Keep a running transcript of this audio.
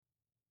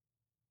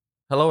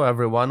Hello,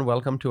 everyone.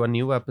 Welcome to a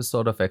new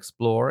episode of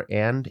Explore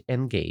and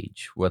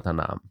Engage with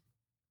Anam.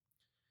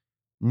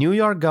 New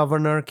York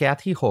Governor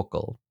Kathy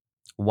Hochul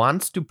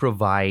wants to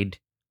provide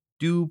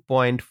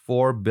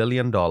 $2.4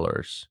 billion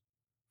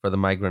for the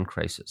migrant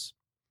crisis.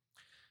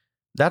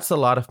 That's a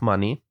lot of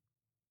money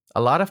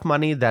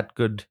that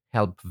could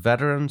help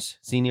veterans,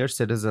 senior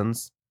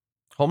citizens,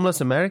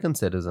 homeless American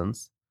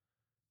citizens,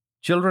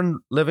 children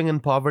living in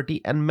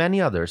poverty, and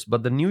many others.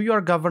 But the New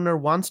York governor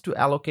wants to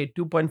allocate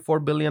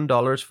 $2.4 billion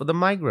for the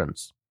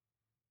migrants.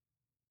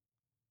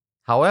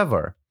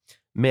 However,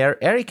 Mayor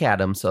Eric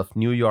Adams of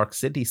New York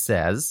City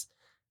says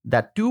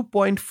that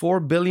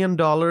 $2.4 billion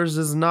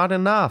is not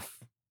enough.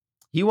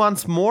 He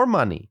wants more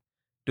money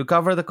to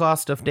cover the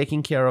cost of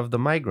taking care of the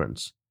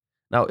migrants.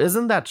 Now,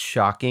 isn't that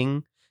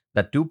shocking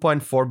that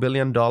 $2.4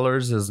 billion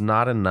is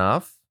not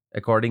enough,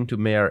 according to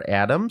Mayor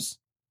Adams?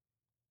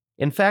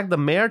 In fact, the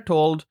mayor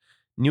told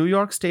New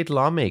York state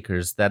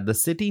lawmakers that the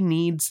city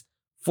needs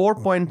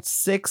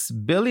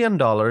 $4.6 billion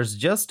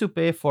just to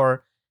pay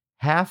for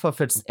half of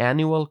its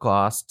annual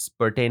costs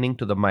pertaining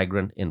to the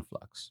migrant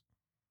influx.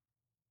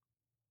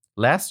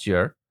 Last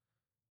year,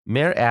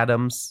 Mayor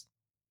Adams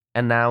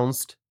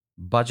announced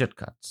budget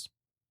cuts.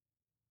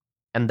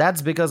 And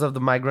that's because of the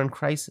migrant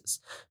crisis.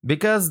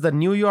 Because the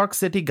New York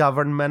City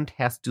government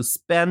has to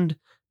spend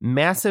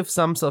massive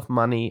sums of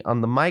money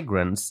on the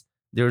migrants,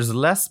 there's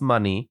less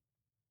money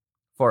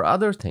for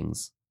other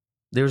things.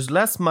 There's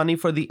less money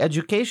for the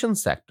education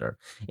sector.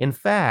 In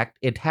fact,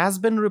 it has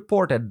been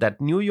reported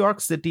that New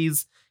York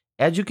City's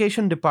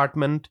education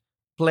department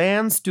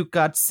plans to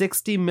cut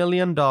 $60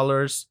 million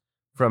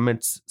from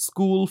its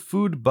school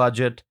food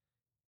budget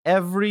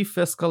every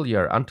fiscal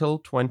year until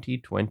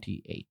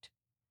 2028.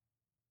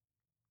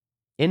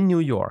 In New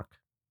York,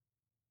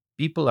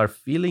 people are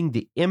feeling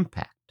the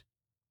impact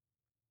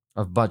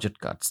of budget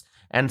cuts,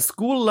 and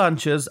school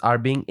lunches are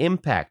being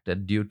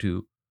impacted due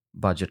to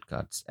budget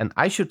cuts, and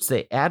I should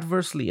say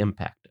adversely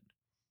impacted.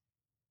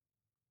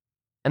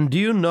 And do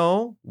you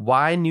know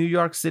why New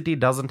York City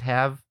doesn't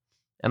have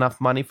enough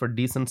money for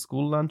decent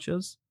school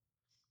lunches?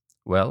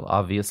 Well,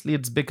 obviously,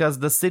 it's because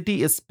the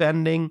city is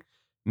spending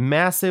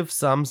massive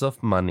sums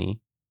of money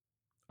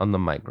on the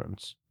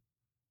migrants.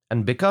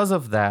 And because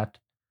of that,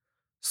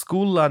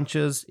 school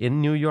lunches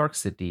in New York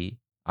City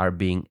are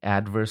being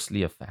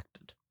adversely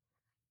affected.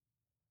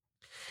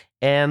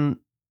 And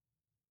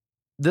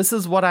this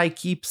is what I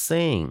keep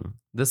saying.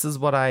 This is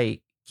what I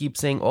keep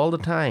saying all the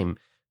time.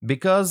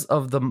 Because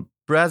of the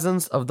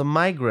presence of the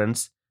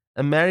migrants,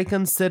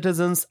 American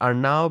citizens are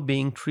now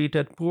being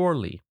treated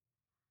poorly.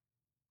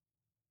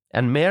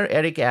 And Mayor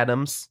Eric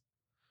Adams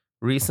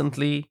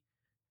recently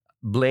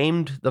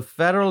blamed the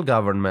federal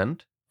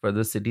government for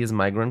the city's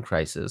migrant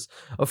crisis.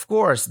 Of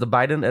course, the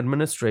Biden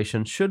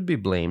administration should be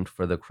blamed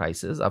for the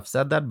crisis. I've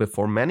said that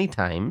before many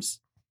times.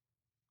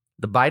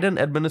 The Biden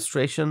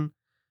administration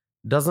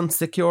doesn't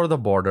secure the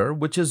border,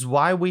 which is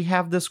why we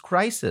have this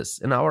crisis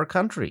in our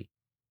country.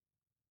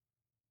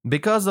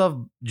 Because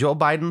of Joe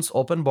Biden's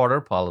open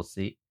border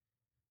policy,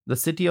 the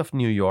city of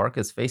New York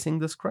is facing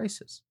this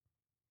crisis.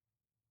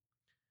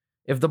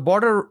 If the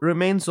border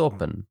remains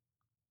open,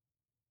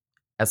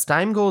 as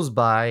time goes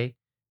by,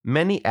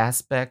 many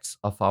aspects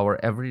of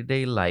our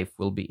everyday life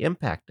will be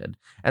impacted,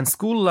 and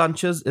school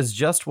lunches is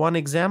just one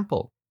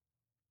example.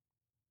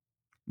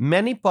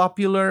 Many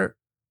popular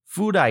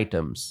food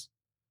items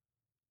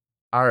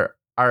are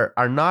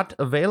not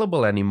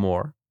available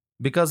anymore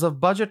because of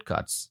budget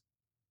cuts,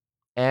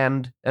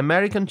 and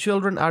American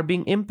children are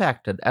being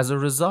impacted as a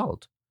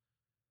result.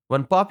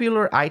 When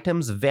popular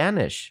items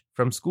vanish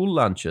from school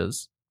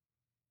lunches,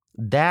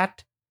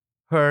 that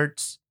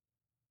hurts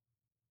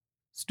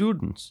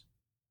students.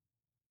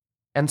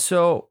 And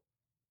so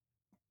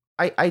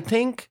I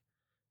think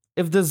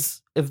if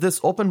this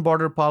open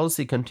border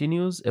policy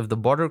continues, if the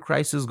border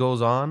crisis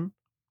goes on,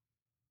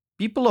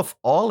 people of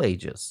all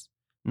ages,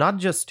 not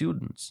just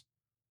students,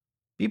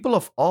 people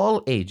of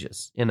all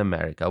ages in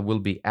America will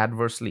be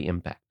adversely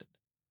impacted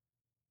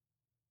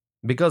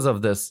because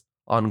of this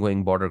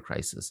ongoing border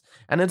crisis.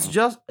 And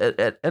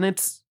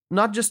it's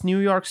not just New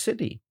York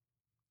City.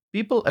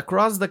 People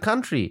across the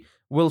country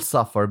will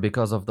suffer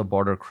because of the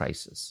border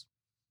crisis.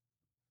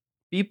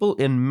 People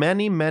in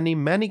many, many,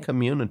 many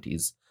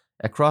communities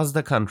across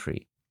the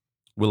country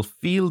will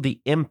feel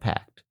the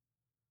impact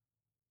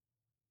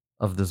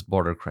of this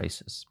border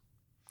crisis.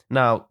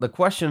 Now, the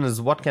question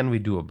is, what can we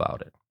do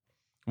about it?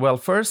 Well,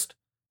 first,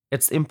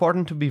 it's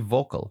important to be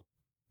vocal.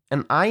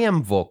 And I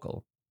am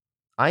vocal.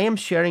 I am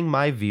sharing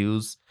my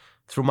views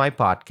through my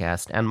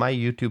podcast and my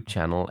YouTube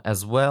channel,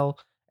 as well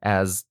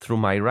as through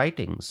my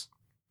writings.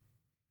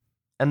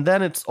 And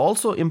then it's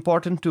also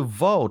important to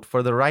vote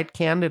for the right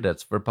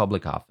candidates for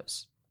public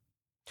office.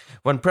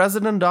 When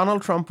President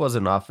Donald Trump was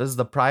in office,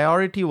 the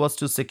priority was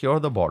to secure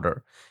the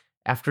border.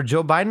 After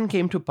Joe Biden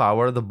came to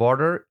power, the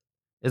border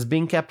is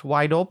being kept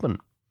wide open.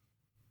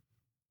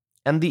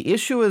 And the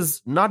issue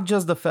is not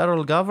just the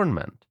federal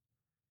government.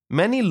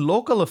 Many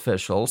local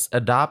officials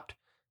adopt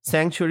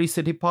sanctuary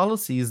city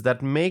policies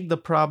that make the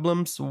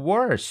problems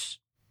worse.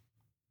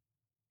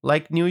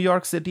 like New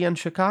York City and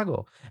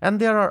Chicago. And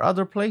there are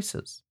other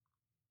places.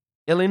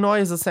 Illinois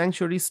is a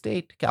sanctuary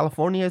state.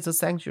 California is a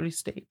sanctuary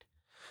state.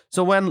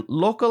 So when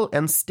local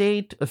and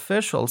state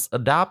officials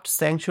adopt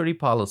sanctuary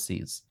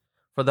policies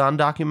for the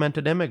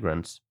undocumented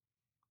immigrants,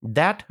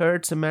 that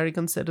hurts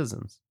American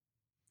citizens.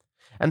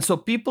 And so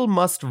people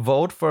must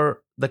vote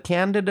for the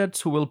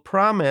candidates who will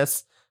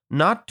promise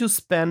not to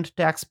spend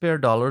taxpayer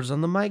dollars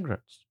on the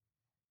migrants.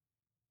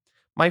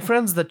 My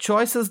friends, the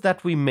choices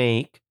that we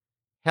make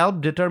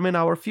help determine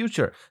our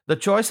future. The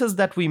choices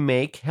that we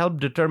make help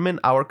determine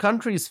our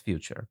country's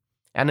future.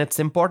 And it's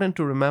important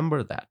to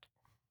remember that.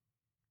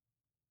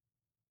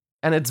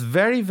 And it's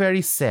very,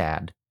 very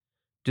sad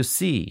to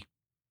see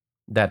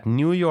that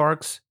New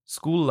York's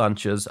school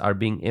lunches are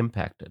being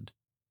impacted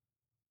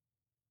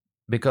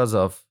because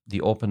of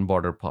the open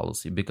border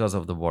policy, because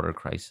of the border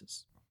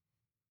crisis.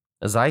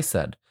 As I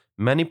said,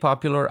 many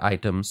popular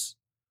items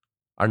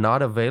are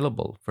not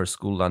available for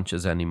school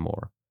lunches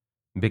anymore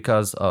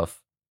because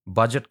of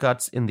budget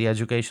cuts in the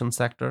education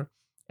sector.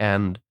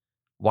 And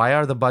why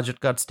are the budget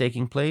cuts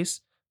taking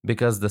place?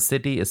 Because the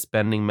city is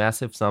spending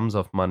massive sums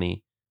of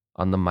money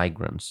on the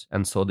migrants.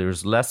 And so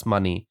there's less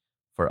money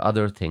for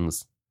other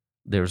things.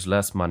 There's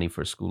less money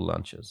for school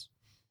lunches.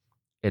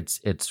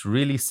 It's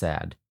really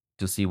sad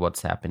to see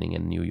what's happening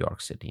in New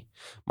York City.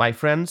 My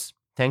friends,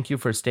 thank you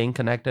for staying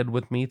connected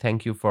with me.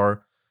 Thank you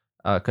for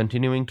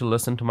continuing to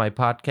listen to my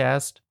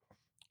podcast.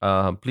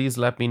 Please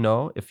let me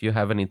know if you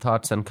have any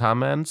thoughts and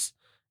comments.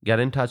 Get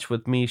in touch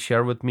with me.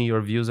 Share with me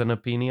your views and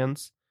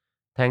opinions.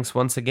 Thanks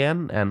once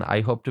again, and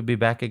I hope to be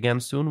back again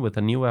soon with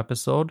a new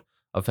episode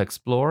of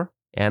Explore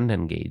and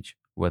Engage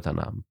with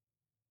Anam.